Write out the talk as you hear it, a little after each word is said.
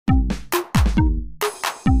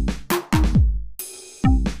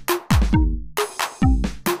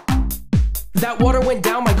That water went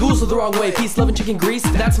down my goozle the wrong way. Peace, love, and chicken grease,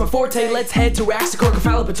 that's my forte. Let's head to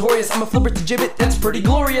Raxacoricofallapatorius. I'm a flibbertigibbet, that's pretty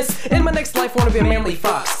glorious. In my next life, I wanna be a manly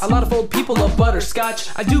fox. A lot of old people love butterscotch.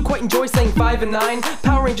 I do quite enjoy saying 5 and 9.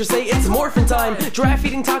 Power Rangers say it's morphin time. Giraffe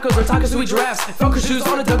eating tacos or tacos who eat giraffes. Velcro shoes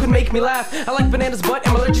on a duck would make me laugh. I like bananas, but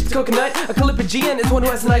I'm allergic to coconut. A callipygian is one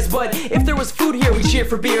who has a nice butt. If there was food here, we'd cheer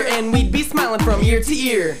for beer, and we'd be smiling from ear to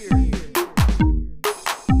ear.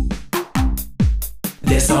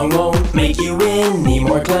 This song won't make you any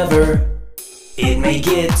more clever. It may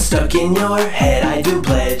get stuck in your head, I do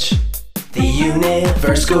pledge. The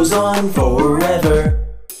universe goes on forever.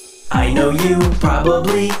 I know you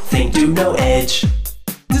probably think dude no edge.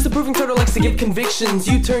 Disapproving turtle likes to give convictions.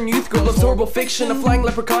 Uturn youth girl loves horrible fiction. A flying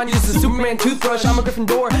leprechaun uses a Superman toothbrush. I'm a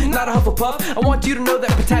Gryffindor, not a Hufflepuff. I want you to know that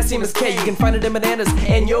potassium is K. You can find it in bananas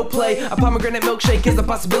and yo play. A pomegranate milkshake is a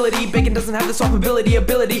possibility. Bacon doesn't have the swappability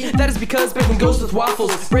ability. That is because bacon goes with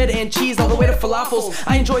waffles, bread and cheese all the way to falafels.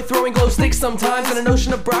 I enjoy throwing glow sticks sometimes, and a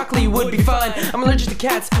notion of broccoli would be fine. I'm allergic to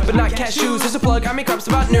cats, but not cashews. There's a plug, I make raps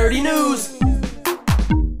about nerdy news.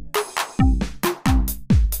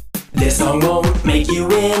 This song won't make you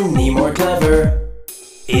any more clever.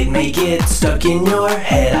 It may get stuck in your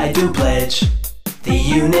head, I do pledge. The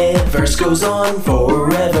universe goes on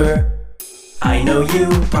forever. I know you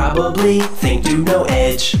probably think dude no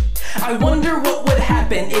edge. I wonder what would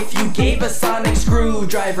happen if you gave a sonic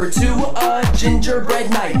screwdriver to a gingerbread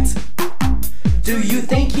knight. Do you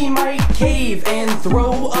think he might cave and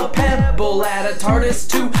throw a pebble at a TARDIS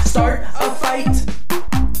to start a fight?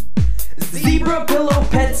 Zebra pillow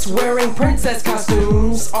pets wearing princess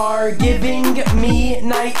costumes are giving me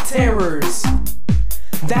night terrors.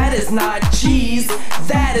 That is not cheese,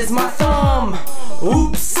 that is my thumb.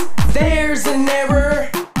 Oops, there's an error.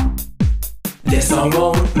 This song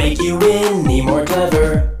won't make you any more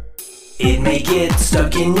clever. It may get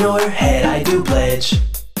stuck in your head, I do pledge.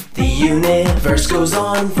 The universe goes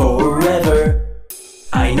on forever.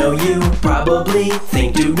 I know you probably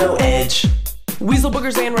think dude no edge. Weasel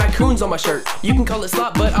boogers and raccoons on my shirt. You can call it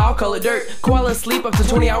slop, but I'll call it dirt. Koalas sleep up to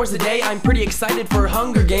 20 hours a day. I'm pretty excited for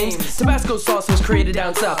Hunger Games. Tabasco sauce was created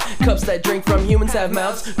down south. Cups that drink from humans have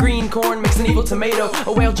mouths. Green corn makes an evil tomato.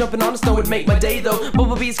 A whale jumping on a stone would make my day though.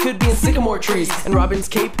 Bumblebees could be in sycamore trees, and Robin's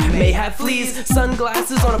cape may have fleas.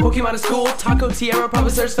 Sunglasses on a Pokemon at school. Taco tiara probably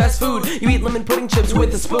serves fast food. You eat lemon pudding chips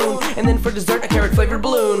with a spoon, and then for dessert a carrot flavored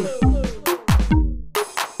balloon.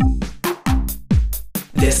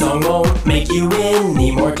 This song won't make you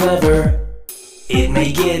any more clever. It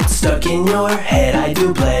may get stuck in your head, I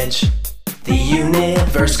do pledge. The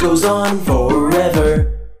universe goes on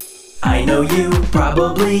forever. I know you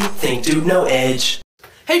probably think dude no edge.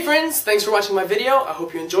 Hey friends, thanks for watching my video. I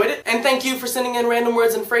hope you enjoyed it. And thank you for sending in random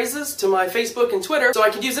words and phrases to my Facebook and Twitter so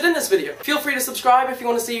I could use it in this video. Feel free to subscribe if you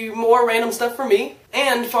want to see more random stuff from me.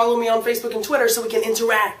 And follow me on Facebook and Twitter so we can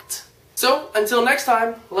interact. So, until next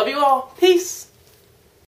time, love you all. Peace!